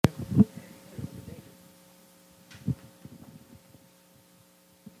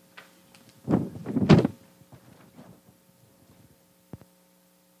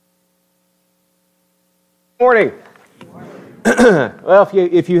Morning. Well,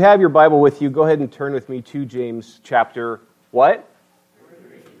 if you have your Bible with you, go ahead and turn with me to James chapter what?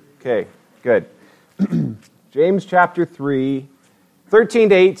 3. Okay, good. James chapter 3, 13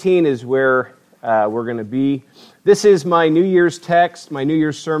 to 18 is where we're going to be. This is my New Year's text, my New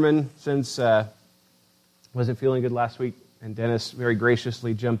Year's sermon, since I wasn't feeling good last week, and Dennis very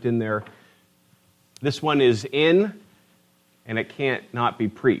graciously jumped in there. This one is in, and it can't not be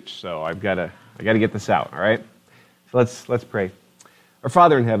preached, so I got to get this out, all right? So let's pray. Our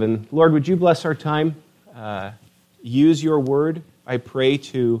Father in heaven, Lord, would you bless our time? Use your word, I pray,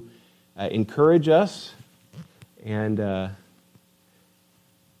 to encourage us and,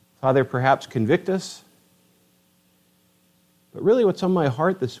 Father, perhaps convict us. But really what's on my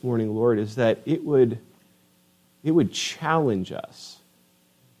heart this morning, Lord, is that it would challenge us.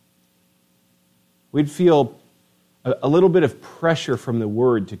 We'd feel a little bit of pressure from the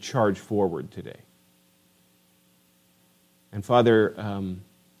word to charge forward today. And Father,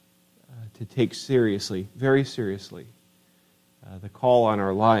 to take seriously, very seriously, the call on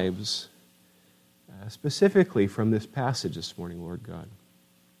our lives, specifically from this passage this morning, Lord God.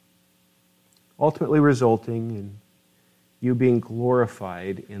 Ultimately resulting in you being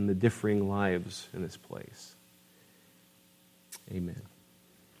glorified in the differing lives in this place. Amen.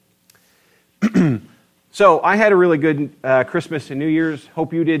 So I had a really good Christmas and New Year's.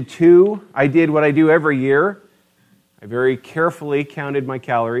 Hope you did too. I did what I do every year. I very carefully counted my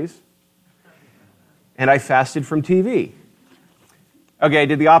calories. And I fasted from TV. Okay, I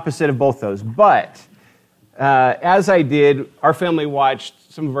did the opposite of both those. But as I did, our family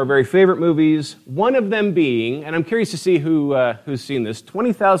watched some of our very favorite movies. One of them being, and I'm curious to see who's seen this,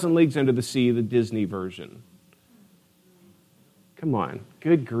 20,000 Leagues Under the Sea, the Disney version. Come on,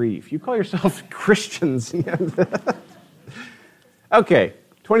 good grief. You call yourselves Christians. Okay,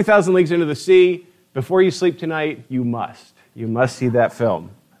 20,000 Leagues Under the Sea. Before you sleep tonight, you must see that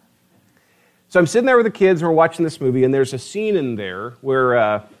film. So I'm sitting there with the kids, and we're watching this movie, and there's a scene in there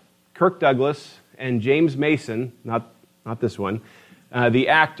where Kirk Douglas and James Mason, not this one, the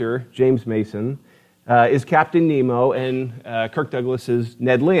actor, James Mason, is Captain Nemo, and Kirk Douglas is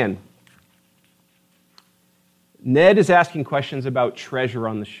Ned Land. Ned is asking questions about treasure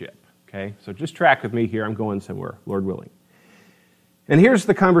on the ship, okay? So just track with me here. I'm going somewhere, Lord willing. And here's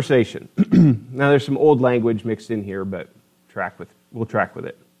the conversation. Now, there's some old language mixed in here, but we'll track with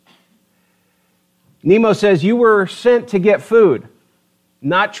it. Nemo says, "You were sent to get food,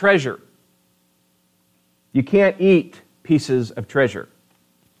 not treasure. You can't eat pieces of treasure."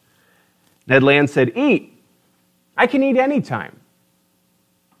 Ned Land said, "Eat. I can eat anytime."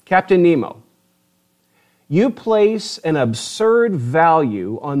 Captain Nemo, "You place an absurd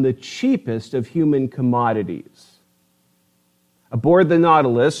value on the cheapest of human commodities. Aboard the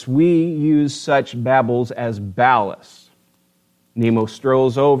Nautilus, we use such babbles as ballast." Nemo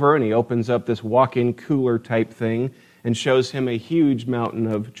strolls over and he opens up this walk-in cooler type thing and shows him a huge mountain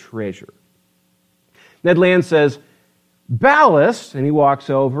of treasure. Ned Land says, "Ballast," and he walks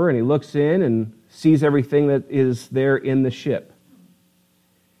over and he looks in and sees everything that is there in the ship.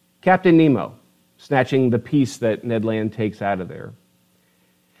 Captain Nemo, snatching the piece that Ned Land takes out of there,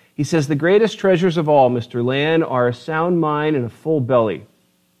 he says, "The greatest treasures of all, Mr. Land, are a sound mind and a full belly.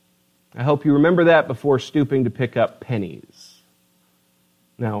 I hope you remember that before stooping to pick up pennies."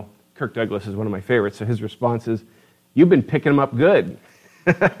 Now, Kirk Douglas is one of my favorites, so his response is, "You've been picking them up good."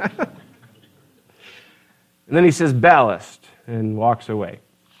 And then he says, "Ballast," and walks away.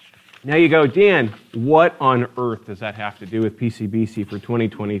 Now you go, "Dan, what on earth does that have to do with PCBC for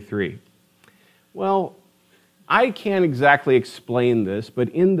 2023? Well, I can't exactly explain this, but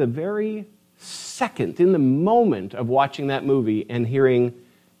in the very second, in the moment of watching that movie and hearing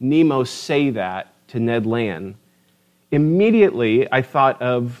Nemo say that to Ned Land, immediately I thought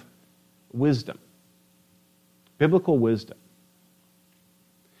of wisdom, biblical wisdom.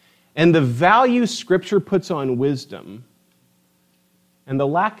 And the value Scripture puts on wisdom and the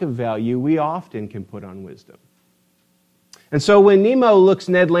lack of value we often can put on wisdom. And so when Nemo looks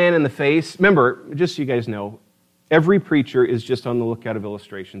Ned Land in the face, remember, just so you guys know, every preacher is just on the lookout of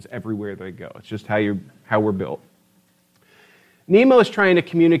illustrations everywhere they go. It's just how we're built. Nemo is trying to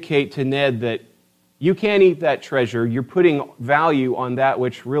communicate to Ned that you can't eat that treasure. You're putting value on that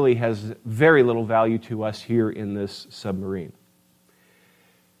which really has very little value to us here in this submarine.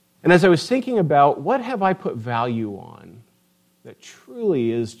 And as I was thinking about what have I put value on that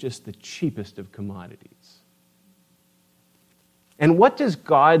truly is just the cheapest of commodities? And what does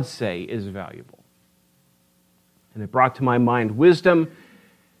God say is valuable? And it brought to my mind wisdom,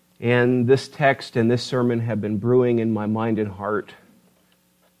 and this text and this sermon have been brewing in my mind and heart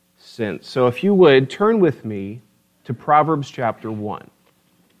since. So if you would, turn with me to Proverbs chapter 1.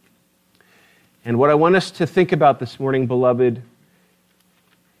 And what I want us to think about this morning, beloved,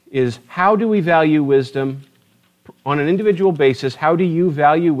 is how do we value wisdom on an individual basis? How do you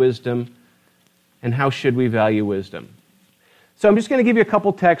value wisdom, and how should we value wisdom? So I'm just going to give you a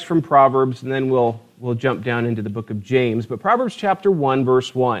couple texts from Proverbs, and then we'll jump down into the book of James. But Proverbs chapter 1,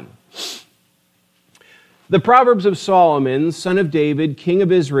 verse 1. The Proverbs of Solomon, son of David, king of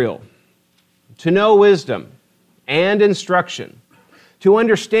Israel, to know wisdom and instruction, to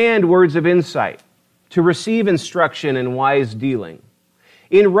understand words of insight, to receive instruction in wise dealing,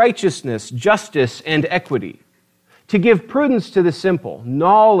 in righteousness, justice, and equity, to give prudence to the simple,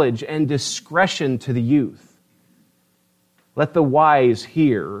 knowledge and discretion to the youth. Let the wise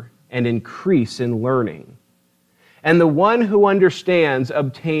hear and increase in learning, and the one who understands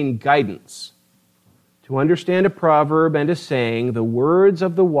obtain guidance. To understand a proverb and a saying, the words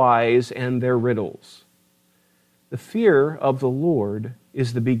of the wise and their riddles. The fear of the Lord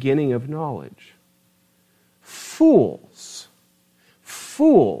is the beginning of knowledge. Fools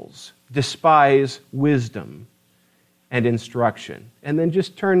despise wisdom and instruction. And then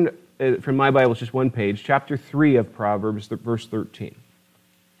just turn, from my Bible, it's just one page, chapter 3 of Proverbs, verse 13.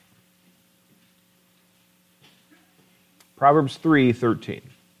 Proverbs 3:13.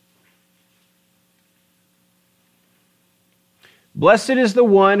 Blessed is the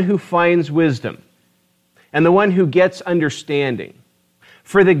one who finds wisdom, and the one who gets understanding.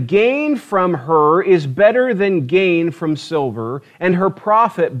 For the gain from her is better than gain from silver, and her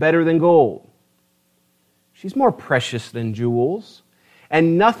profit better than gold. She's more precious than jewels,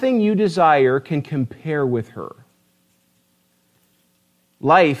 and nothing you desire can compare with her.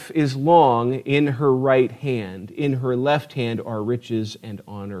 Life is long in her right hand. In her left hand are riches and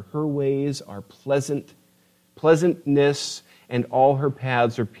honor. Her ways are pleasantness, and all her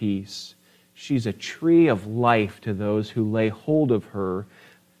paths are peace. She's a tree of life to those who lay hold of her.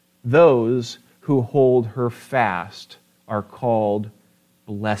 Those who hold her fast are called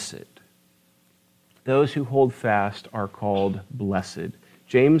blessed. Those who hold fast are called blessed.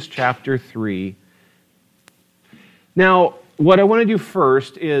 James chapter 3. Now, what I want to do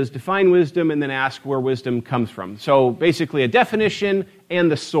first is define wisdom and then ask where wisdom comes from. So basically a definition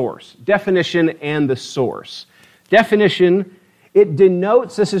and the source. Definition and the source. Definition, it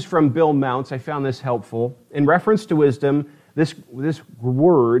denotes, this is from Bill Mounts, I found this helpful. In reference to wisdom, this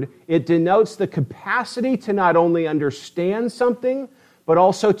word, it denotes the capacity to not only understand something, but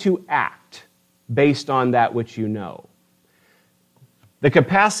also to act based on that which you know. The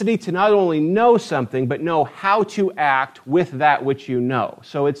capacity to not only know something, but know how to act with that which you know.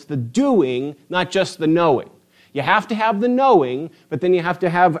 So it's the doing, not just the knowing. You have to have the knowing, but then you have to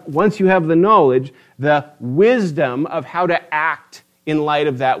have, once you have the knowledge, the wisdom of how to act in light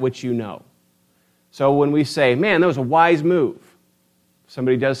of that which you know. So when we say, man, that was a wise move.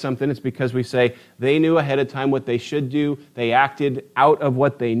 Somebody does something, it's because we say they knew ahead of time what they should do, they acted out of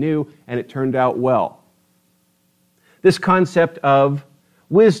what they knew, and it turned out well. This concept of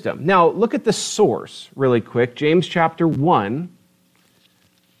wisdom. Now, look at the source really quick. James chapter 1,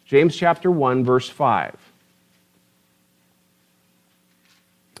 verse 5.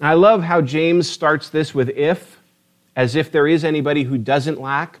 I love how James starts this with if, as if there is anybody who doesn't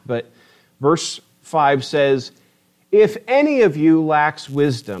lack, but verse 5 says, if any of you lacks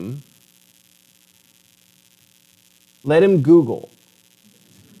wisdom, let him Google.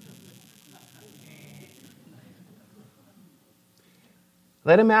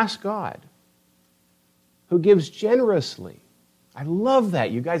 Let him ask God, who gives generously. I love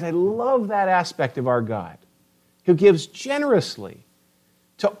that, you guys. I love that aspect of our God, who gives generously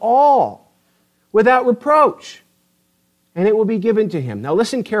to all without reproach, and it will be given to him. Now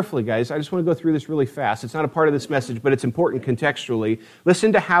listen carefully, guys. I just want to go through this really fast. It's not a part of this message, but it's important contextually.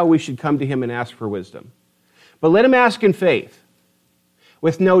 Listen to how we should come to him and ask for wisdom. But let him ask in faith,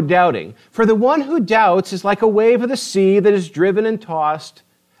 with no doubting. For the one who doubts is like a wave of the sea that is driven and tossed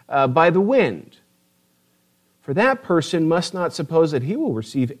by the wind. For that person must not suppose that he will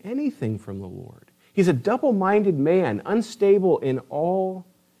receive anything from the Lord. He's a double-minded man, unstable in all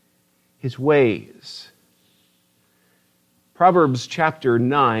his ways. Proverbs chapter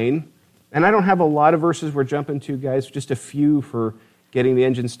 9, and I don't have a lot of verses we're jumping to, guys, just a few for getting the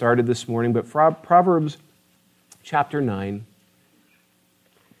engine started this morning, but Proverbs chapter 9,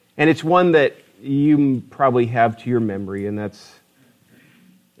 and it's one that you probably have to your memory, and that's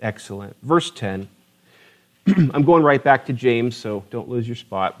excellent. Verse 10. I'm going right back to James, so don't lose your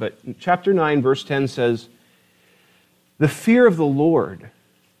spot. But chapter 9, verse 10 says, the fear of the Lord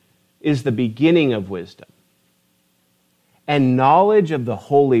is the beginning of wisdom, and knowledge of the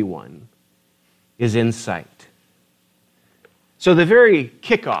Holy One is insight. So the very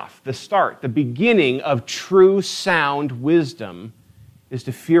kickoff, the start, the beginning of true sound wisdom is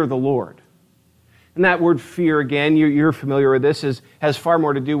to fear the Lord. And that word fear, again, you're familiar with this, has far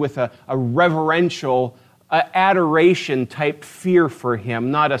more to do with a reverential, adoration type fear for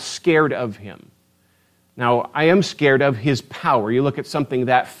Him, not a scared of Him. Now, I am scared of His power. You look at something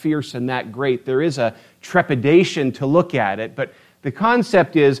that fierce and that great, there is a trepidation to look at it, but the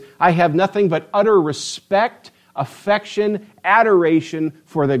concept is I have nothing but utter respect, affection, adoration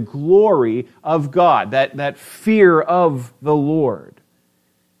for the glory of God, that fear of the Lord.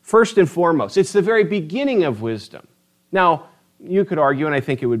 First and foremost, it's the very beginning of wisdom. Now, you could argue, and I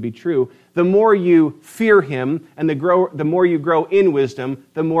think it would be true, the more you fear Him and the more you grow in wisdom,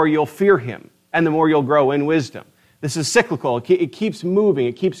 the more you'll fear Him and the more you'll grow in wisdom. This is cyclical. It keeps moving.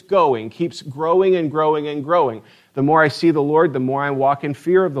 It keeps going, keeps growing and growing and growing. The more I see the Lord, the more I walk in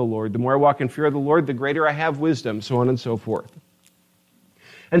fear of the Lord. The more I walk in fear of the Lord, the greater I have wisdom, so on and so forth.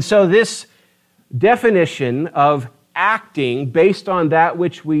 And so this definition of acting based on that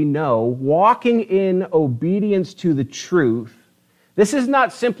which we know, walking in obedience to the truth, this is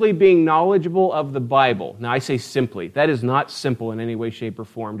not simply being knowledgeable of the Bible. Now, I say simply. That is not simple in any way, shape, or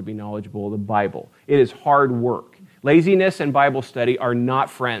form to be knowledgeable of the Bible. It is hard work. Laziness and Bible study are not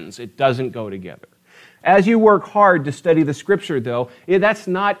friends. It doesn't go together. As you work hard to study the Scripture, though, that's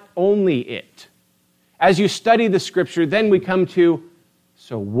not only it. As you study the Scripture, then we come to,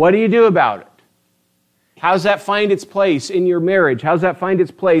 so what do you do about it? How does that find its place in your marriage? How does that find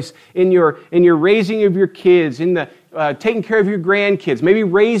its place in your raising of your kids, in the taking care of your grandkids, maybe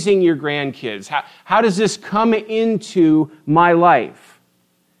raising your grandkids? How does this come into my life?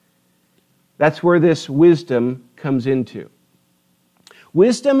 That's where this wisdom comes into.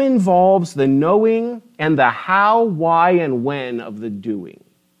 Wisdom involves the knowing and the how, why, and when of the doing.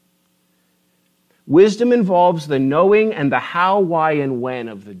 Wisdom involves the knowing and the how, why, and when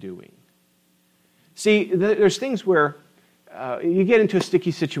of the doing. See, there's things where you get into a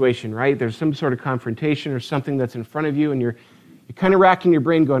sticky situation, right? There's some sort of confrontation or something that's in front of you, and you're kind of racking your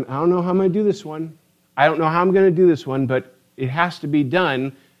brain going, I don't know how I'm going to do this one. I don't know how I'm going to do this one, but it has to be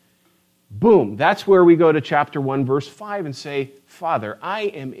done. Boom, that's where we go to chapter 1, verse 5 and say, Father, I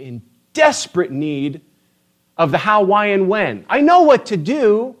am in desperate need of the how, why, and when. I know what to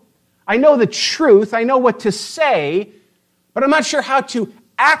do. I know the truth. I know what to say, but I'm not sure how to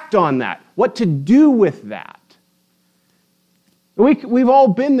act on that, what to do with that. We've all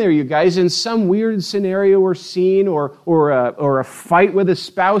been there, you guys, in some weird scenario or scene or a fight with a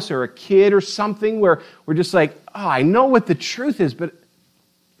spouse or a kid or something where we're just like, oh, I know what the truth is, but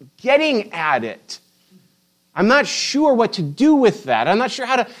getting at it, I'm not sure what to do with that. I'm not sure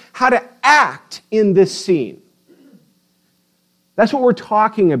how to act in this scene. That's what we're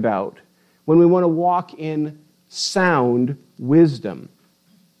talking about when we want to walk in sound wisdom.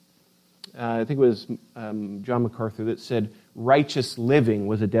 I think it was John MacArthur that said righteous living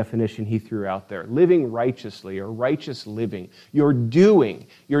was a definition he threw out there. Living righteously or righteous living. You're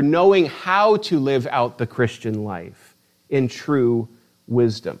knowing how to live out the Christian life in true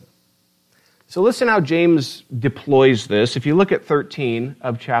wisdom. So listen how James deploys this. If you look at 13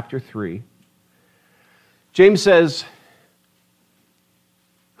 of chapter 3, James says,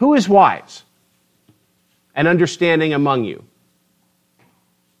 who is wise and understanding among you?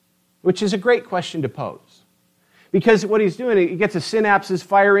 Which is a great question to pose. Because what he's doing, he gets the synapses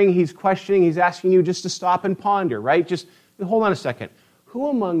firing, he's questioning, he's asking you just to stop and ponder, right? Just hold on a second. Who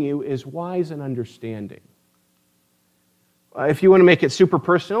among you is wise and understanding? If you want to make it super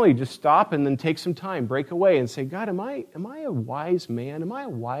personal, you just stop and then take some time, break away and say, God, am I a wise man? Am I a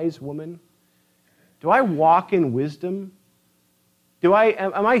wise woman? Do I walk in wisdom?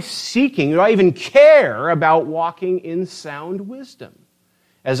 Am I seeking? Do I even care about walking in sound wisdom?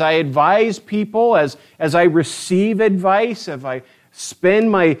 As I advise people, as I receive advice, as I spend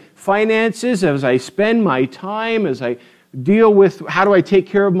my finances, as I spend my time, as I deal with how do I take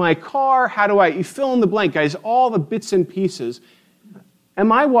care of my car, you fill in the blank, guys, all the bits and pieces.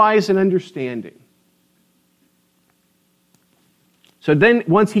 Am I wise and understanding? So then,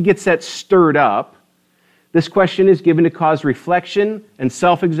 once he gets that stirred up, this question is given to cause reflection and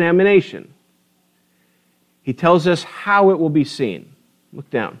self-examination. He tells us how it will be seen. Look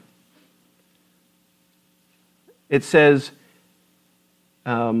down. It says,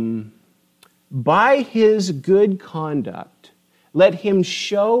 by his good conduct, let him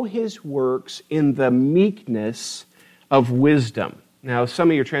show his works in the meekness of wisdom. Now, some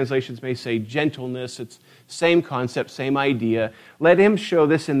of your translations may say gentleness. It's same concept, same idea. Let him show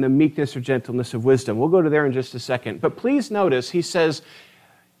this in the meekness or gentleness of wisdom. We'll go to there in just a second. But please notice, he says,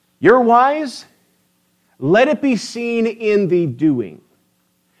 you're wise, let it be seen in the doing.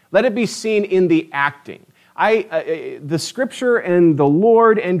 Let it be seen in the acting. The Scripture and the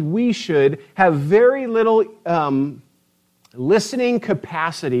Lord and we should have very little listening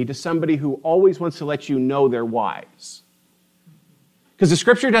capacity to somebody who always wants to let you know they're wise. Because the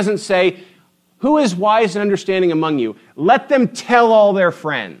Scripture doesn't say, who is wise and understanding among you? Let them tell all their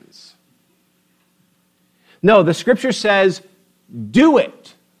friends. No, the Scripture says, do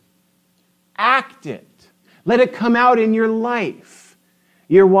it. Act it. Let it come out in your life.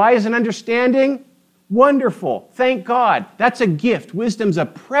 You're wise and understanding? Wonderful. Thank God. That's a gift. Wisdom's a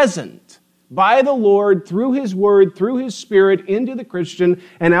present by the Lord through His Word, through His Spirit, into the Christian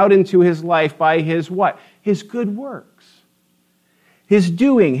and out into his life by His what? His good works. His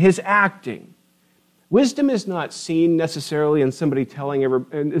doing, His acting. Wisdom is not seen necessarily in somebody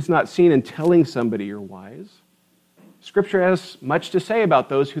it's not seen in telling somebody you're wise. Scripture has much to say about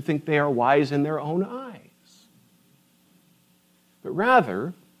those who think they are wise in their own eyes. But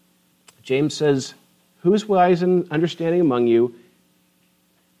rather, James says, who is wise and understanding among you?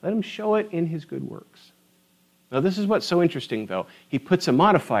 Let him show it in his good works. Now, this is what's so interesting, though. He puts a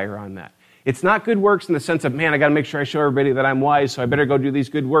modifier on that. It's not good works in the sense of, man, I got to make sure I show everybody that I'm wise, so I better go do these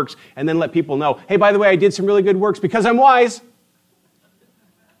good works and then let people know, hey, by the way, I did some really good works because I'm wise.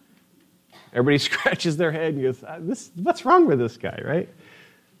 Everybody scratches their head and goes, what's wrong with this guy, right?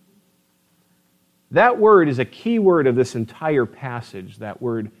 That word is a key word of this entire passage, that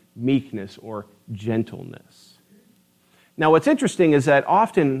word meekness or gentleness. Now, what's interesting is that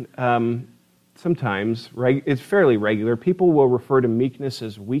often, sometimes, it's fairly regular, people will refer to meekness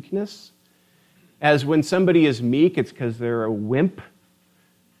as weakness. As when somebody is meek, it's because they're a wimp.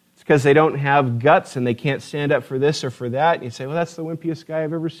 It's because they don't have guts and they can't stand up for this or for that. And you say, well, that's the wimpiest guy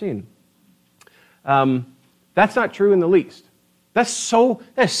I've ever seen. That's not true in the least. That's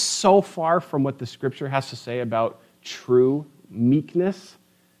so far from what the Scripture has to say about true meekness.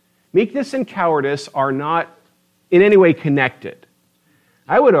 Meekness and cowardice are not in any way connected.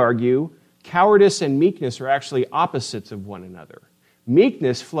 I would argue cowardice and meekness are actually opposites of one another.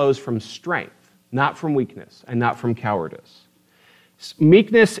 Meekness flows from strength, not from weakness, and not from cowardice.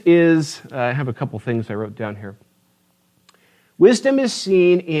 Meekness is, I have a couple things I wrote down here. Wisdom is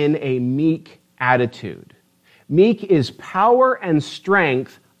seen in a meek attitude. Meek is power and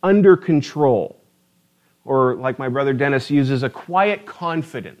strength under control. Or, like my brother Dennis uses, a quiet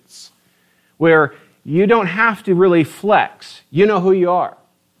confidence, where you don't have to really flex. You know who you are.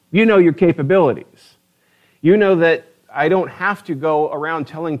 You know your capabilities. You know that I don't have to go around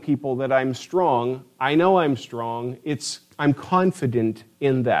telling people that I'm strong. I know I'm strong. I'm confident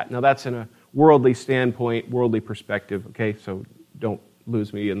in that. Now, that's in a worldly standpoint, worldly perspective, okay? So don't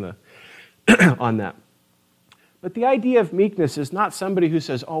lose me on that. But the idea of meekness is not somebody who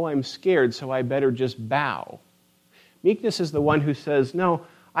says, oh, I'm scared, so I better just bow. Meekness is the one who says, no,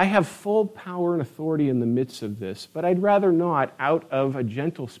 I have full power and authority in the midst of this, but I'd rather not out of a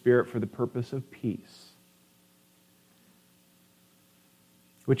gentle spirit for the purpose of peace.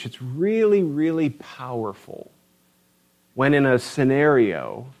 Which is really, really powerful when in a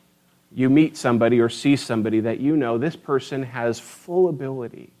scenario you meet somebody or see somebody that you know this person has full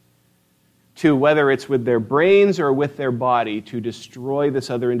ability to, whether it's with their brains or with their body, to destroy this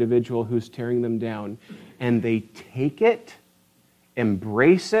other individual who's tearing them down. And they take it,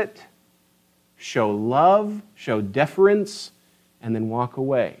 embrace it, show love, show deference, and then walk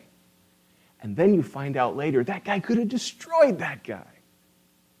away. And then you find out later that guy could have destroyed that guy.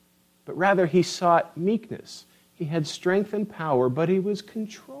 But rather he sought meekness. He had strength and power, but he was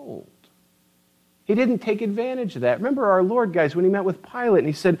controlled. He didn't take advantage of that. Remember our Lord, guys, when he met with Pilate, and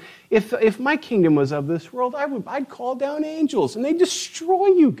he said, if my kingdom was of this world, I'd call down angels, and they'd destroy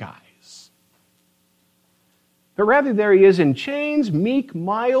you guys. But rather there he is in chains, meek,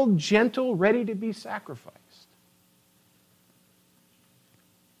 mild, gentle, ready to be sacrificed.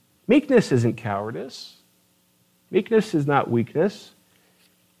 Meekness isn't cowardice. Meekness is not weakness.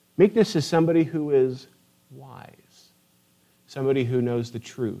 Meekness is somebody who is wise. Somebody who knows the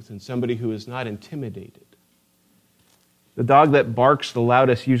truth, and somebody who is not intimidated. The dog that barks the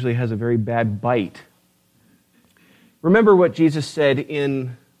loudest usually has a very bad bite. Remember what Jesus said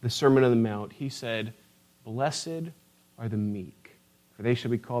in the Sermon on the Mount. He said, blessed are the meek, for they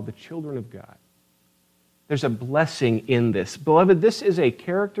shall be called the children of God. There's a blessing in this. Beloved, this is a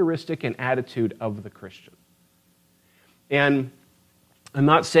characteristic and attitude of the Christian. And I'm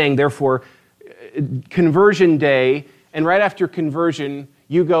not saying, therefore, conversion day and right after conversion,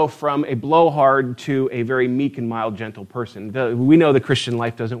 you go from a blowhard to a very meek and mild, gentle person. We know the Christian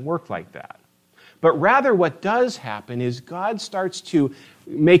life doesn't work like that. But rather what does happen is God starts to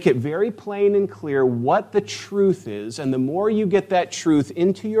make it very plain and clear what the truth is, and the more you get that truth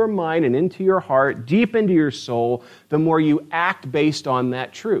into your mind and into your heart, deep into your soul, the more you act based on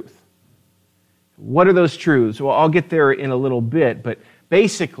that truth. What are those truths? Well, I'll get there in a little bit, but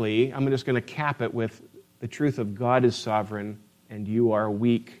basically, I'm just going to cap it with the truth of God is sovereign, and you are a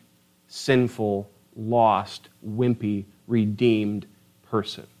weak, sinful, lost, wimpy, redeemed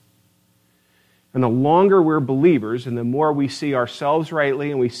person. And the longer we're believers, and the more we see ourselves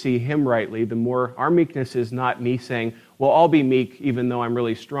rightly and we see Him rightly, the more our meekness is not me saying, well, I'll be meek even though I'm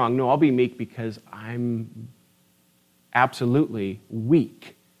really strong. No, I'll be meek because I'm absolutely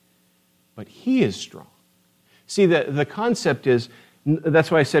weak. But He is strong. See, the concept is,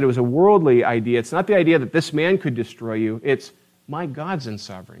 that's why I said it was a worldly idea. It's not the idea that this man could destroy you. It's, my God's in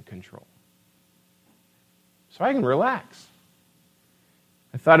sovereign control. So I can relax.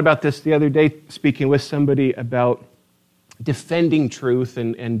 I thought about this the other day, speaking with somebody about defending truth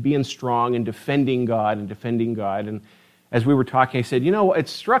and being strong and defending God. And as we were talking, I said, it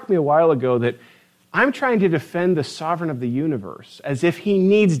struck me a while ago that I'm trying to defend the sovereign of the universe as if he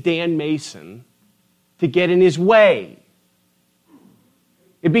needs Dan Mason to get in his way.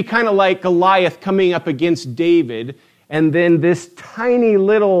 It'd be kind of like Goliath coming up against David, and then this tiny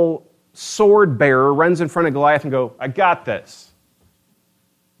little sword bearer runs in front of Goliath and go, I got this.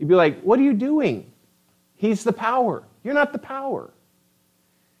 You'd be like, what are you doing? He's the power. You're not the power.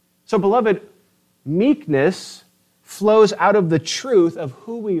 So, beloved, meekness flows out of the truth of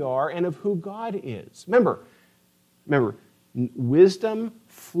who we are and of who God is. Remember, wisdom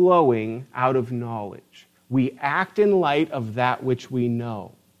flowing out of knowledge. We act in light of that which we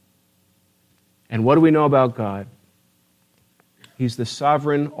know. And what do we know about God? He's the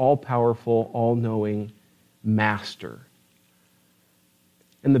sovereign, all-powerful, all-knowing master.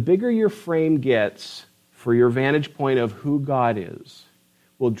 And the bigger your frame gets for your vantage point of who God is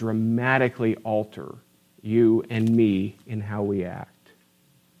will dramatically alter you and me in how we act.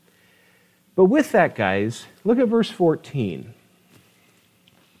 But with that, guys, look at verse 14.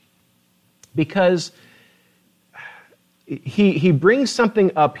 Because he brings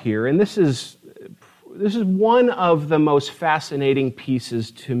something up here, and this is one of the most fascinating pieces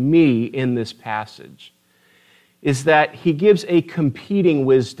to me in this passage, is that he gives a competing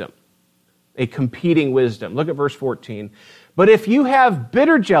wisdom. A competing wisdom. Look at verse 14. But if you have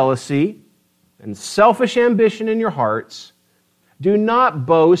bitter jealousy and selfish ambition in your hearts, do not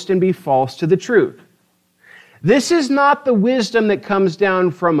boast and be false to the truth. This is not the wisdom that comes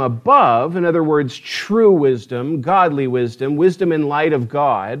down from above, in other words, true wisdom, godly wisdom, wisdom in light of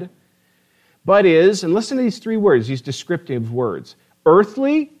God, but is, and listen to these three words, these descriptive words,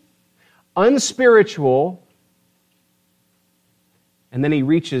 earthly, unspiritual, and then he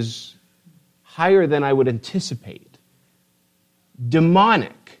reaches higher than I would anticipate.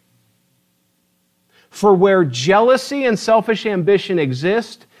 Demonic. For where jealousy and selfish ambition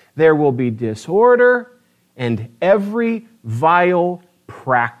exist, there will be disorder and every vile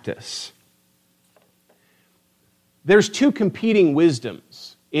practice. There's two competing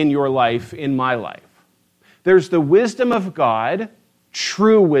wisdoms in your life, in my life. There's the wisdom of God,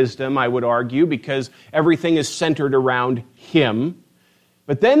 true wisdom, I would argue, because everything is centered around Him.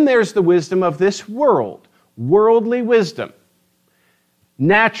 But then there's the wisdom of this world, worldly wisdom,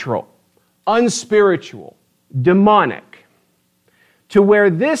 natural, unspiritual, demonic, to where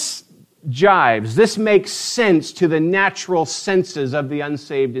this jives, this makes sense to the natural senses of the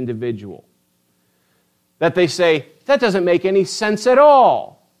unsaved individual. That they say, that doesn't make any sense at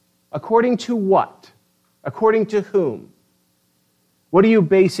all. According to what? According to whom? What are you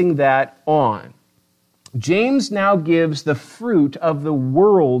basing that on? James now gives the fruit of the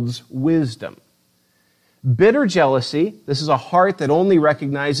world's wisdom. Bitter jealousy, this is a heart that only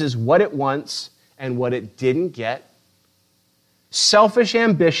recognizes what it wants and what it didn't get. Selfish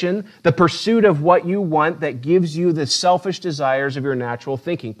ambition, the pursuit of what you want that gives you the selfish desires of your natural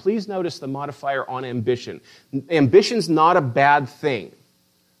thinking. Please notice the modifier on ambition. Ambition's not a bad thing.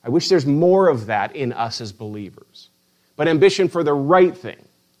 I wish there's more of that in us as believers. But ambition for the right thing.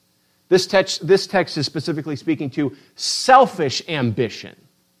 This text is specifically speaking to selfish ambition.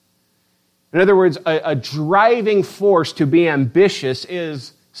 In other words, a driving force to be ambitious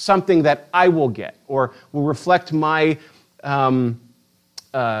is something that I will get or will reflect my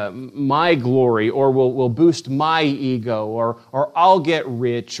glory, or will boost my ego, or I'll get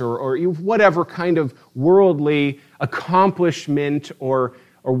rich, or whatever kind of worldly accomplishment or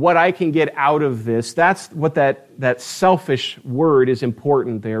or what I can get out of this. That's what that selfish word is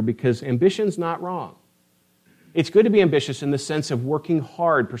important there, because ambition's not wrong. It's good to be ambitious in the sense of working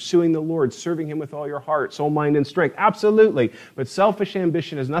hard, pursuing the Lord, serving Him with all your heart, soul, mind, and strength. Absolutely. But selfish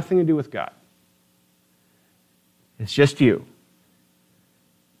ambition has nothing to do with God. It's just you.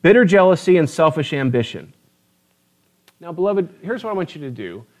 Bitter jealousy and selfish ambition. Now, beloved, here's what I want you to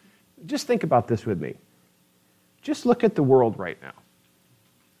do. Just think about this with me. Just look at the world right now.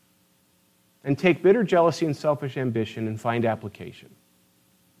 And take bitter jealousy and selfish ambition and find application.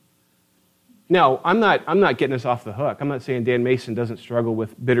 Now, I'm not getting us off the hook. I'm not saying Dan Mason doesn't struggle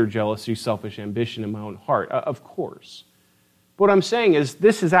with bitter jealousy, selfish ambition in my own heart. Of course. But what I'm saying is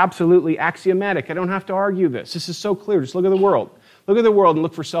this is absolutely axiomatic. I don't have to argue this. This is so clear. Just look at the world. Look at the world and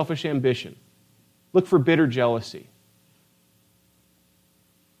look for selfish ambition. Look for bitter jealousy.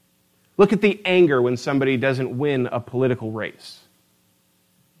 Look at the anger when somebody doesn't win a political race.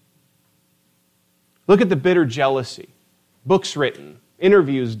 Look at the bitter jealousy. Books written,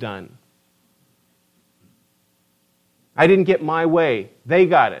 interviews done. I didn't get my way. They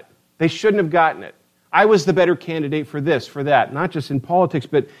got it. They shouldn't have gotten it. I was the better candidate for this, for that. Not just in politics,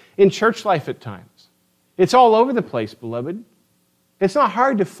 but in church life at times. It's all over the place, beloved. It's not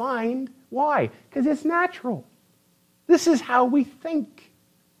hard to find. Why? Because it's natural. This is how we think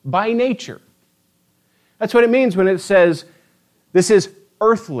by nature. That's what it means when it says this is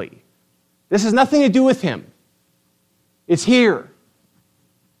earthly. This has nothing to do with Him. It's here.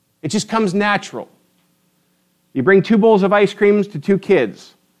 It just comes natural. You bring 2 bowls of ice creams to 2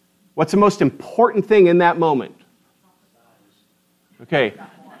 kids. What's the most important thing in that moment? Okay.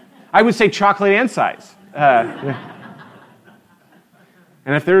 I would say chocolate and size. And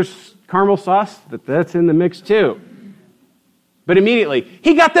if there's caramel sauce, that's in the mix too. But immediately,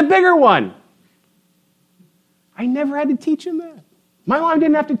 he got the bigger one. I never had to teach him that. My mom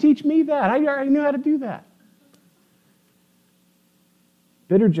didn't have to teach me that. I already knew how to do that.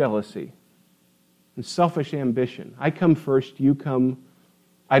 Bitter jealousy and selfish ambition. I come first, you come,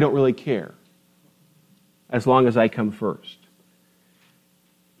 I don't really care. As long as I come first.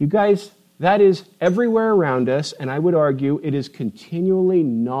 You guys, that is everywhere around us, and I would argue it is continually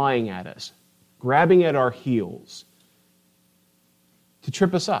gnawing at us, grabbing at our heels to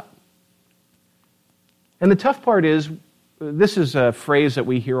trip us up. And the tough part is, this is a phrase that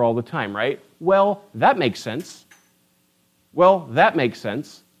we hear all the time, right? Well, that makes sense. Well, that makes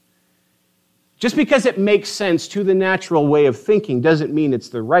sense. Just because it makes sense to the natural way of thinking doesn't mean it's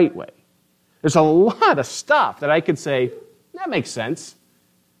the right way. There's a lot of stuff that I could say, that makes sense.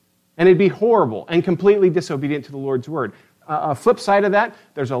 And it'd be horrible and completely disobedient to the Lord's word. A flip side of that,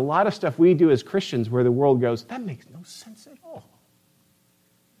 there's a lot of stuff we do as Christians where the world goes, that makes no sense at all.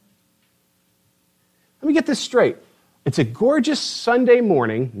 Let me get this straight. It's a gorgeous Sunday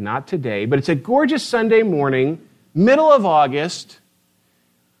morning, not today, but it's a gorgeous Sunday morning, middle of August,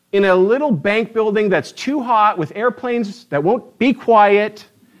 in a little bank building that's too hot with airplanes that won't be quiet.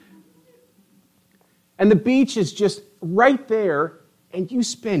 And the beach is just right there, and you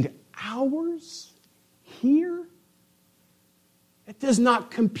spend hours here? It does not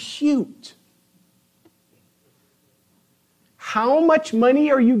compute. How much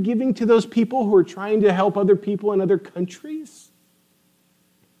money are you giving to those people who are trying to help other people in other countries?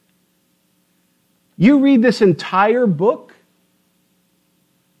 You read this entire book.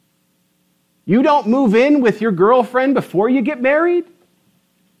 You don't move in with your girlfriend before you get married?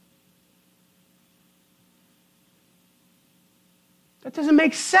 That doesn't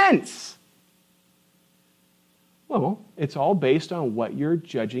make sense. Well, it's all based on what you're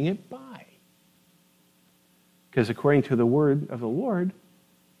judging it by. Because according to the word of the Lord,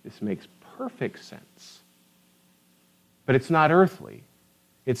 this makes perfect sense. But it's not earthly.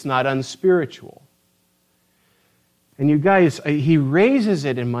 It's not unspiritual. And you guys, he raises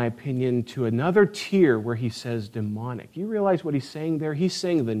it, in my opinion, to another tier where he says demonic. You realize what he's saying there? He's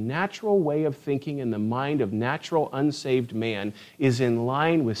saying the natural way of thinking in the mind of natural, unsaved man is in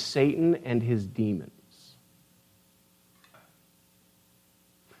line with Satan and his demons.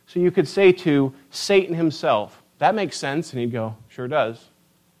 So you could say to Satan himself, that makes sense, and he'd go, sure does.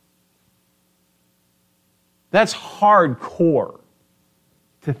 That's hardcore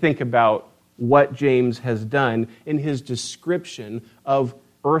to think about what James has done in his description of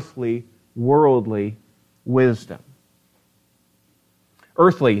earthly, worldly wisdom.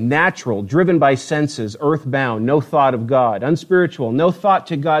 Earthly, natural, driven by senses, earthbound, no thought of God. Unspiritual, no thought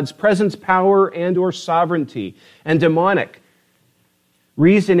to God's presence, power, and or sovereignty. And demonic,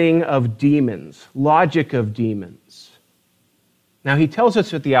 reasoning of demons, logic of demons. Now he tells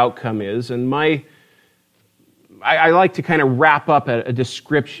us what the outcome is, and my I like to kind of wrap up a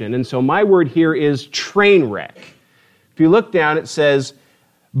description. And so my word here is train wreck. If you look down, it says,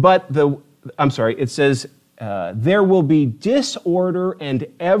 there will be disorder and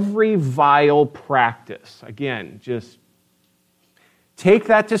every vile practice. Again, just take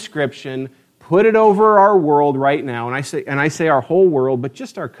that description, put it over our world right now, and I say our whole world, but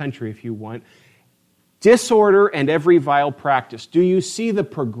just our country if you want. Disorder and every vile practice. Do you see the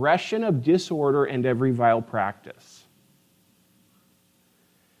progression of disorder and every vile practice?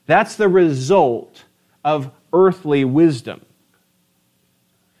 That's the result of earthly wisdom.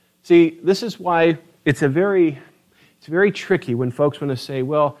 See, this is why it's very tricky when folks want to say,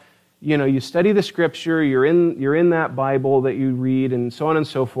 well, you know, you study the Scripture, you're in that Bible that you read, and so on and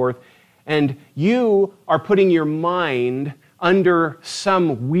so forth, and you are putting your mind under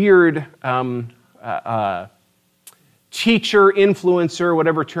some weird teacher, influencer,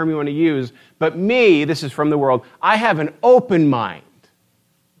 whatever term you want to use. But me, this is from the world, I have an open mind.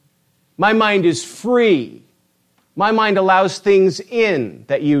 My mind is free. My mind allows things in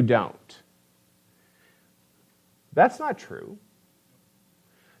that you don't. That's not true.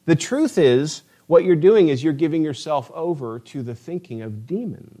 The truth is, what you're doing is you're giving yourself over to the thinking of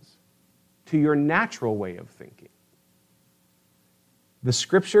demons, to your natural way of thinking. The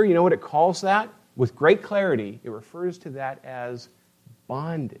Scripture, you know what it calls that? With great clarity, it refers to that as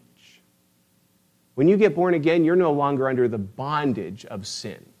bondage. When you get born again, you're no longer under the bondage of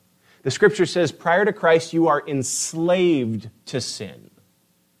sin. The Scripture says prior to Christ, you are enslaved to sin.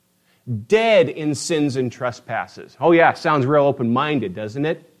 Dead in sins and trespasses. Oh yeah, sounds real open-minded, doesn't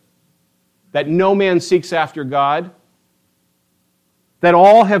it? That no man seeks after God. That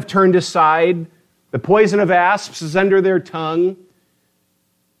all have turned aside. The poison of asps is under their tongue.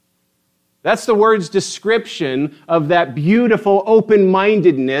 That's the word's description of that beautiful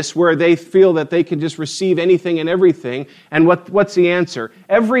open-mindedness where they feel that they can just receive anything and everything. And what's the answer?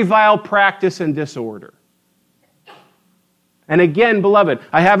 Every vile practice and disorder. And again, beloved,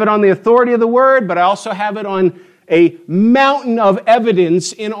 I have it on the authority of the Word, but I also have it on a mountain of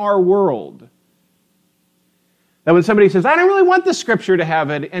evidence in our world. That when somebody says, I don't really want the Scripture to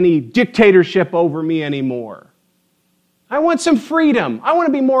have any dictatorship over me anymore. I want some freedom. I want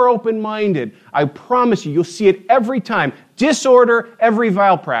to be more open-minded. I promise you, you'll see it every time. Disorder, every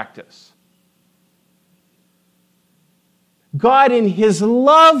vile practice. God in His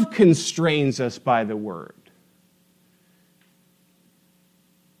love constrains us by the Word.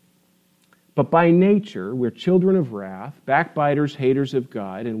 But by nature, we're children of wrath, backbiters, haters of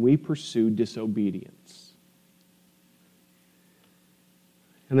God, and we pursue disobedience.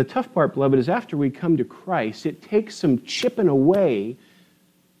 And the tough part, beloved, is after we come to Christ, it takes some chipping away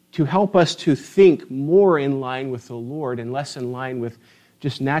to help us to think more in line with the Lord and less in line with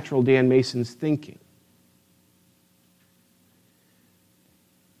just natural Dan Mason's thinking.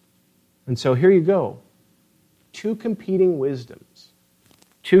 And so here you go. Two competing wisdoms.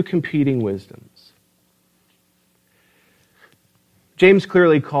 Two competing wisdoms. James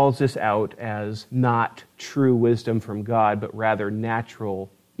clearly calls this out as not true wisdom from God, but rather natural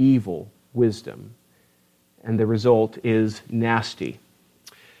evil wisdom. And the result is nasty.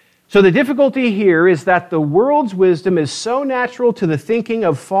 So the difficulty here is that the world's wisdom is so natural to the thinking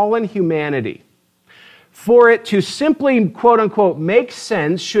of fallen humanity. For it to simply, quote unquote, make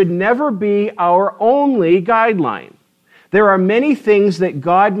sense should never be our only guideline. There are many things that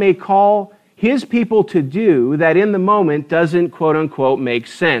God may call His people to do that in the moment doesn't, quote unquote, make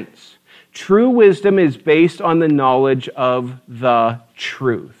sense. True wisdom is based on the knowledge of the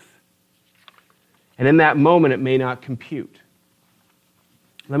truth. And in that moment, it may not compute.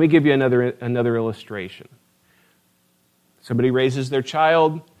 Let me give you another illustration. Somebody raises their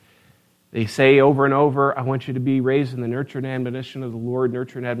child. They say over and over, I want you to be raised in the nurture and admonition of the Lord,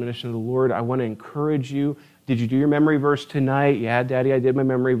 nurture and admonition of the Lord. I want to encourage you. Did you do your memory verse tonight? Yeah, Daddy, I did my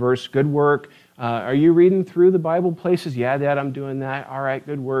memory verse. Good work. Are you reading through the Bible places? Yeah, Dad, I'm doing that. All right,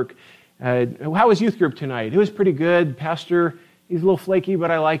 good work. How was youth group tonight? It was pretty good. Pastor, he's a little flaky, but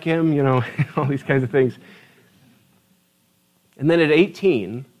I like him. You know, all these kinds of things. And then at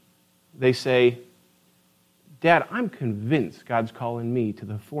 18, they say, Dad, I'm convinced God's calling me to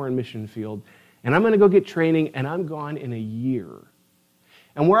the foreign mission field, and I'm going to go get training, and I'm gone in a year.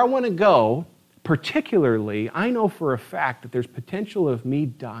 And where I want to go, particularly, I know for a fact that there's potential of me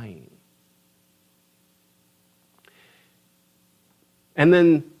dying. And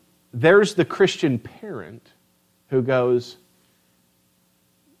then there's the Christian parent who goes,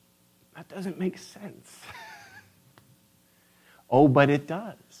 that doesn't make sense. Oh, but it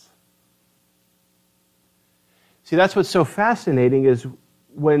does. See, that's what's so fascinating is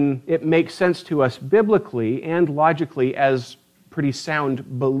when it makes sense to us biblically and logically as pretty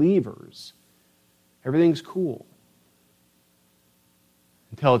sound believers. Everything's cool.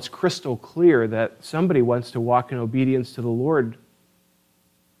 Until it's crystal clear that somebody wants to walk in obedience to the Lord.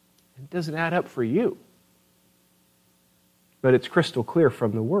 It doesn't add up for you. But it's crystal clear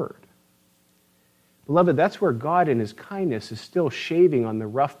from the Word. Beloved, that's where God in His kindness is still shaving on the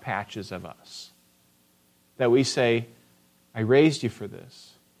rough patches of us. That we say, I raised you for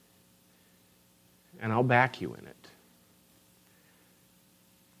this, and I'll back you in it.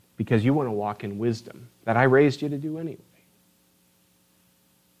 Because you want to walk in wisdom that I raised you to do anyway.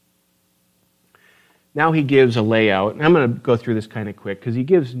 Now he gives a layout, and I'm going to go through this kind of quick because he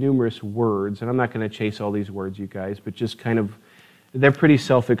gives numerous words, and I'm not going to chase all these words, you guys, but just kind of, they're pretty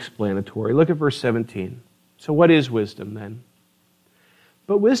self-explanatory. Look at verse 17. So what is wisdom then?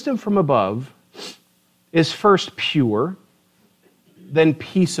 But wisdom from above is first pure, then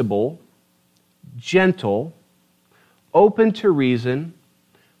peaceable, gentle, open to reason,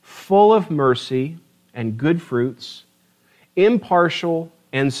 full of mercy and good fruits, impartial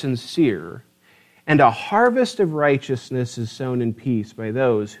and sincere, and a harvest of righteousness is sown in peace by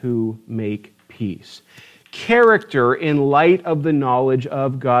those who make peace. Character in light of the knowledge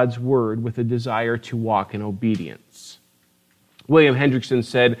of God's word with a desire to walk in obedience. William Hendrickson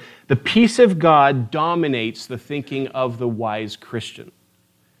said, the peace of God dominates the thinking of the wise Christian.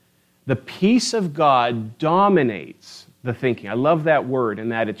 The peace of God dominates the thinking. I love that word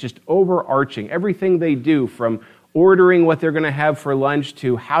and that it's just overarching. Everything they do, from ordering what they're going to have for lunch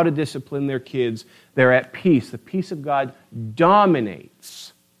to how to discipline their kids, they're at peace. The peace of God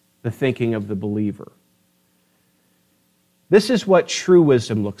dominates the thinking of the believer. This is what true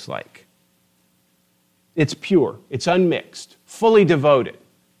wisdom looks like. It's pure, it's unmixed, fully devoted,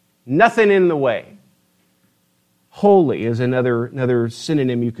 nothing in the way. Holy is another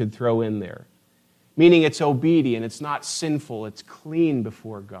synonym you could throw in there, meaning it's obedient, it's not sinful, it's clean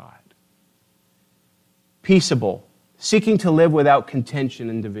before God. Peaceable, seeking to live without contention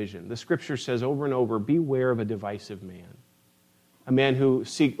and division. The Scripture says over and over, beware of a divisive man. A man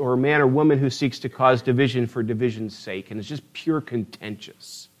or woman who seeks to cause division for division's sake and is just pure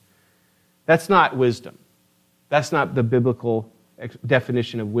contentious. That's not wisdom. That's not the biblical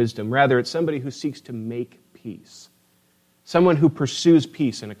definition of wisdom. Rather, it's somebody who seeks to make peace. Someone who pursues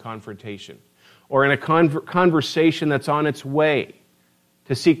peace in a confrontation or in a conversation that's on its way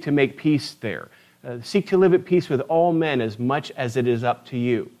to seek to make peace there. Seek to live at peace with all men as much as it is up to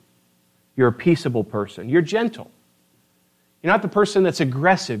you. You're a peaceable person. You're gentle. You're not the person that's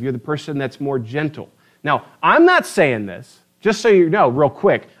aggressive. You're the person that's more gentle. Now, I'm not saying this, just so you know, real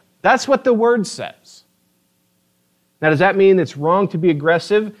quick. That's what the Word says. Now, does that mean it's wrong to be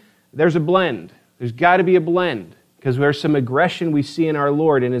aggressive? There's a blend. There's got to be a blend, because there's some aggression we see in our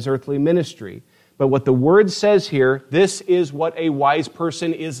Lord in His earthly ministry. But what the Word says here, this is what a wise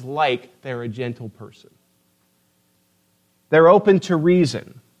person is like. They're a gentle person. They're open to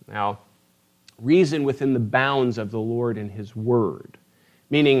reason. Now, reason within the bounds of the Lord and His Word.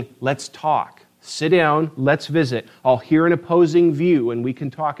 Meaning, let's talk. Sit down, let's visit. I'll hear an opposing view, and we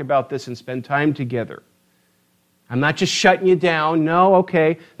can talk about this and spend time together. I'm not just shutting you down. No,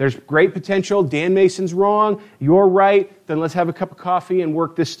 okay, there's great potential. Dan Mason's wrong. You're right. Then let's have a cup of coffee and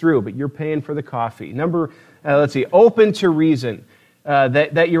work this through. But you're paying for the coffee. Open to reason.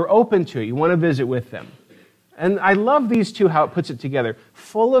 That you're open to it. You want to visit with them. And I love these two, how it puts it together.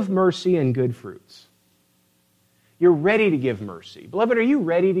 Full of mercy and good fruits. You're ready to give mercy. Beloved, are you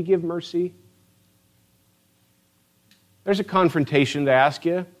ready to give mercy? There's a confrontation to ask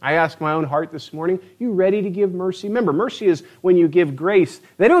you. I asked my own heart this morning, you ready to give mercy? Remember, mercy is when you give grace.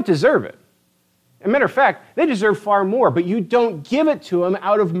 They don't deserve it. As a matter of fact, they deserve far more, but you don't give it to them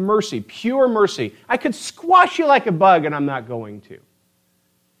out of mercy, pure mercy. I could squash you like a bug, and I'm not going to.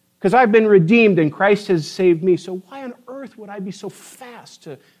 Because I've been redeemed, and Christ has saved me. So why on earth would I be so fast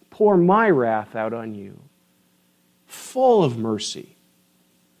to pour my wrath out on you? Full of mercy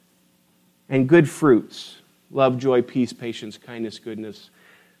and good fruits. Love, joy, peace, patience, kindness, goodness.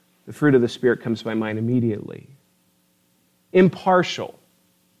 The fruit of the Spirit comes to my mind immediately. Impartial.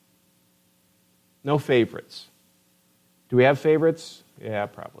 No favorites. Do we have favorites? Yeah,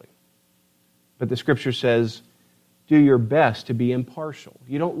 probably. But the Scripture says, do your best to be impartial.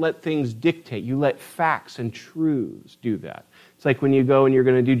 You don't let things dictate. You let facts and truths do that. It's like when you go and you're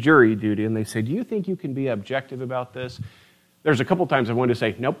going to do jury duty, and they say, do you think you can be objective about this? There's a couple times I wanted to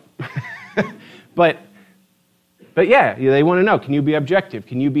say, nope. But yeah, they want to know, can you be objective?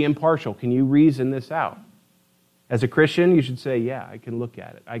 Can you be impartial? Can you reason this out? As a Christian, you should say, yeah, I can look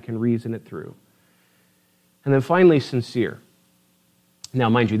at it. I can reason it through. And then finally, sincere. Now,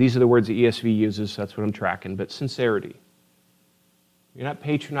 mind you, these are the words the ESV uses, so that's what I'm tracking, but sincerity. You're not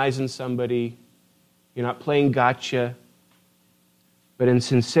patronizing somebody. You're not playing gotcha. But in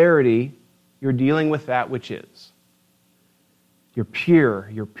sincerity, you're dealing with that which is. You're pure,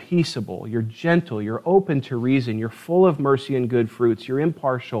 you're peaceable, you're gentle, you're open to reason, you're full of mercy and good fruits, you're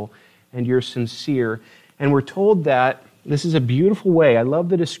impartial, and you're sincere. And we're told that, this is a beautiful way, I love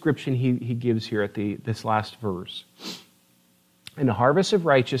the description he gives here at this last verse. And the harvest of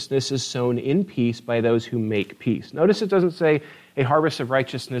righteousness is sown in peace by those who make peace. Notice it doesn't say a harvest of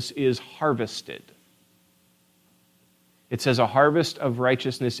righteousness is harvested. It says a harvest of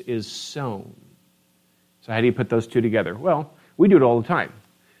righteousness is sown. So how do you put those two together? Well, we do it all the time,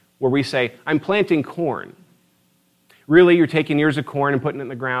 where we say, I'm planting corn. Really, you're taking ears of corn and putting it in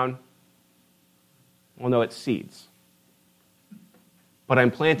the ground? Well, no, it's seeds. But I'm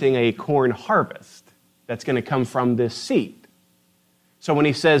planting a corn harvest that's going to come from this seed. So when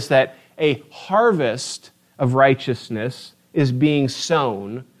he says that a harvest of righteousness is being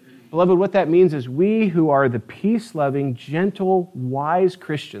sown, beloved, what that means is we who are the peace-loving, gentle, wise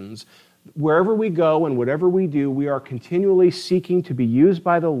Christians, wherever we go and whatever we do, we are continually seeking to be used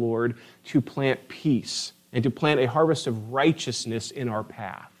by the Lord to plant peace and to plant a harvest of righteousness in our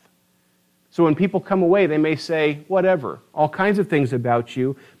path. So when people come away, they may say, whatever, all kinds of things about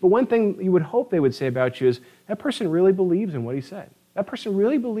you, but one thing you would hope they would say about you is, that person really believes in what he said. That person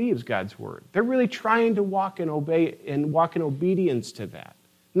really believes God's word. They're really trying to walk and obey and walk in obedience to that.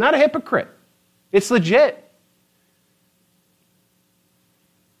 Not a hypocrite. It's legit.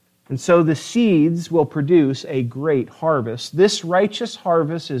 And so the seeds will produce a great harvest. This righteous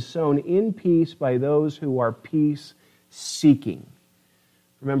harvest is sown in peace by those who are peace-seeking.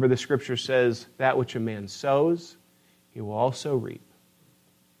 Remember, the scripture says, that which a man sows, he will also reap.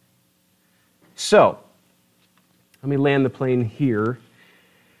 So, let me land the plane here.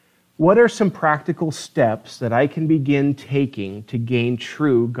 What are some practical steps that I can begin taking to gain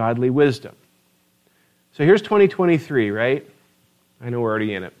true godly wisdom? So here's 2023, right? I know we're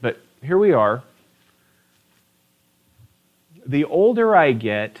already in it, but here we are. The older I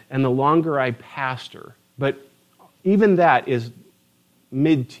get and the longer I pastor, but even that is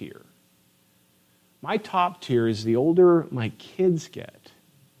mid-tier. My top tier is the older my kids get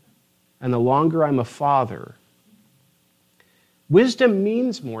and the longer I'm a father. Wisdom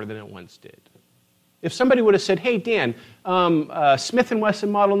means more than it once did. If somebody would have said, hey, Dan, Smith &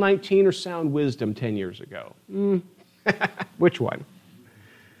 Wesson Model 19 or Sound Wisdom 10 years ago? Which one?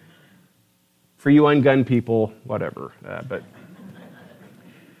 For you ungun people, whatever.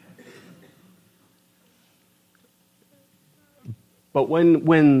 But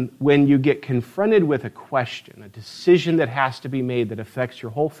when you get confronted with a question, a decision that has to be made that affects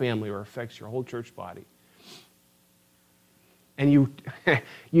your whole family or affects your whole church body, and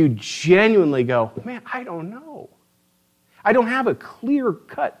you genuinely go, man, I don't know. I don't have a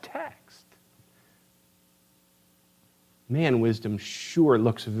clear-cut text. Man, wisdom sure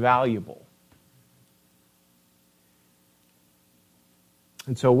looks valuable.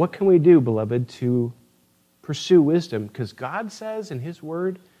 And so what can we do, beloved, to pursue wisdom? Because God says in His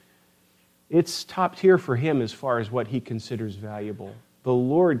Word, it's top tier for Him as far as what He considers valuable. The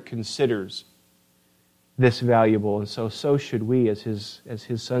Lord considers this valuable, and so should we as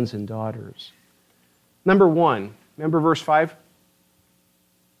His sons and daughters. Number one, remember verse 5?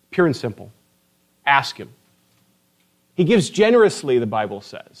 Pure and simple. Ask Him. He gives generously, the Bible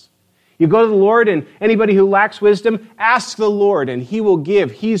says. You go to the Lord, and anybody who lacks wisdom, ask the Lord, and He will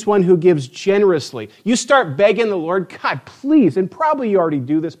give. He's one who gives generously. You start begging the Lord, God, please, and probably you already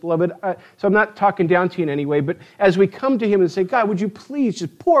do this, beloved, so I'm not talking down to you in any way, but as we come to Him and say, God, would you please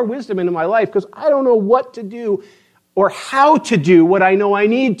just pour wisdom into my life, because I don't know what to do or how to do what I know I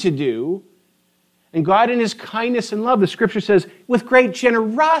need to do. And God, in His kindness and love, the Scripture says, with great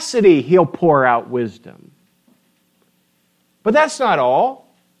generosity, He'll pour out wisdom. But that's not all.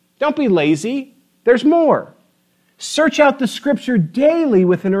 Don't be lazy. There's more. Search out the Scripture daily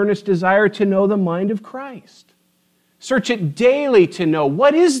with an earnest desire to know the mind of Christ. Search it daily to know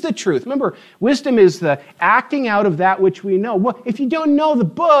what is the truth. Remember, wisdom is the acting out of that which we know. Well, if you don't know the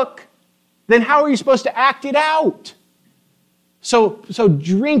book, then how are you supposed to act it out? So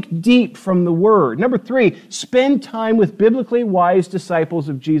drink deep from the Word. Number 3, spend time with biblically wise disciples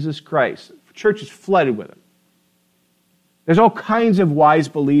of Jesus Christ. The church is flooded with them. There's all kinds of wise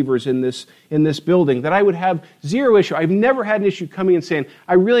believers in this building that I would have zero issue. I've never had an issue coming and saying,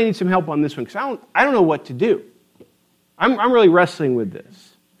 I really need some help on this one because I don't know what to do. I'm really wrestling with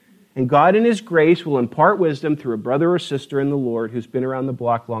this. And God in His grace will impart wisdom through a brother or sister in the Lord who's been around the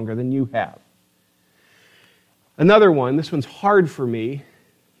block longer than you have. Another one, this one's hard for me.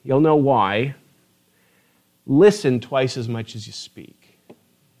 You'll know why. Listen twice as much as you speak.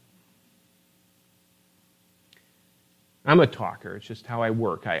 I'm a talker. It's just how I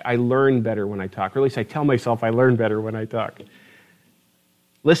work. I learn better when I talk, or at least I tell myself I learn better when I talk.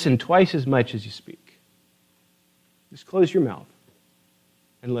 Listen twice as much as you speak. Just close your mouth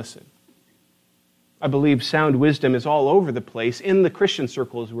and listen. I believe sound wisdom is all over the place in the Christian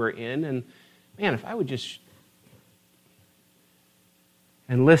circles we're in, and man, if I would just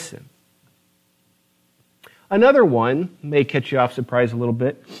and listen. Another one may catch you off surprise a little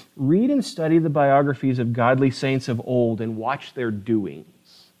bit. Read and study the biographies of godly saints of old and watch their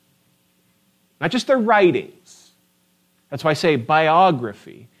doings. Not just their writings. That's why I say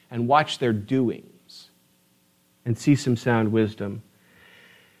biography, and watch their doings and see some sound wisdom.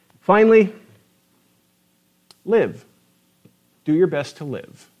 Finally, live. Do your best to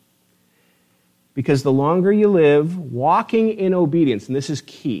live. Because the longer you live, walking in obedience, and this is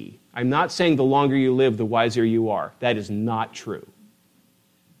key. I'm not saying the longer you live, the wiser you are. That is not true.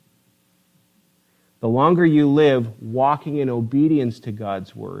 The longer you live walking in obedience to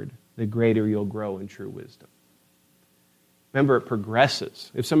God's word, the greater you'll grow in true wisdom. Remember, it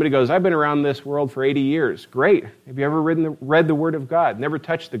progresses. If somebody goes, I've been around this world for 80 years, great. Have you ever read the Word of God? Never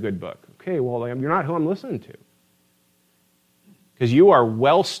touched the good book. Okay, well, you're not who I'm listening to. Because you are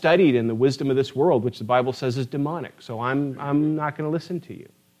well studied in the wisdom of this world, which the Bible says is demonic. So I'm not going to listen to you.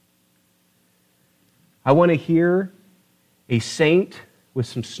 I want to hear a saint with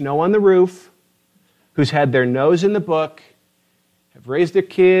some snow on the roof who's had their nose in the book, have raised their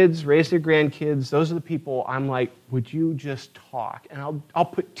kids, raised their grandkids. Those are the people I'm like, would you just talk? And I'll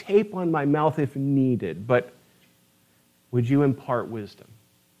put tape on my mouth if needed, but would you impart wisdom?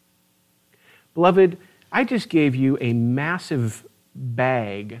 Beloved, I just gave you a massive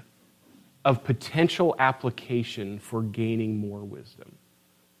bag of potential application for gaining more wisdom.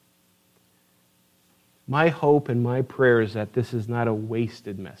 My hope and my prayer is that this is not a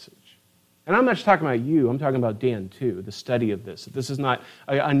wasted message. And I'm not just talking about you, I'm talking about Dan too, the study of this. This is not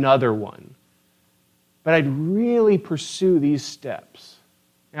another one. But I'd really pursue these steps,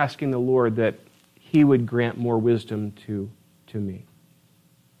 asking the Lord that He would grant more wisdom to me.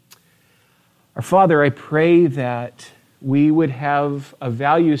 Our Father, I pray that we would have a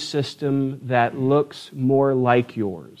value system that looks more like yours.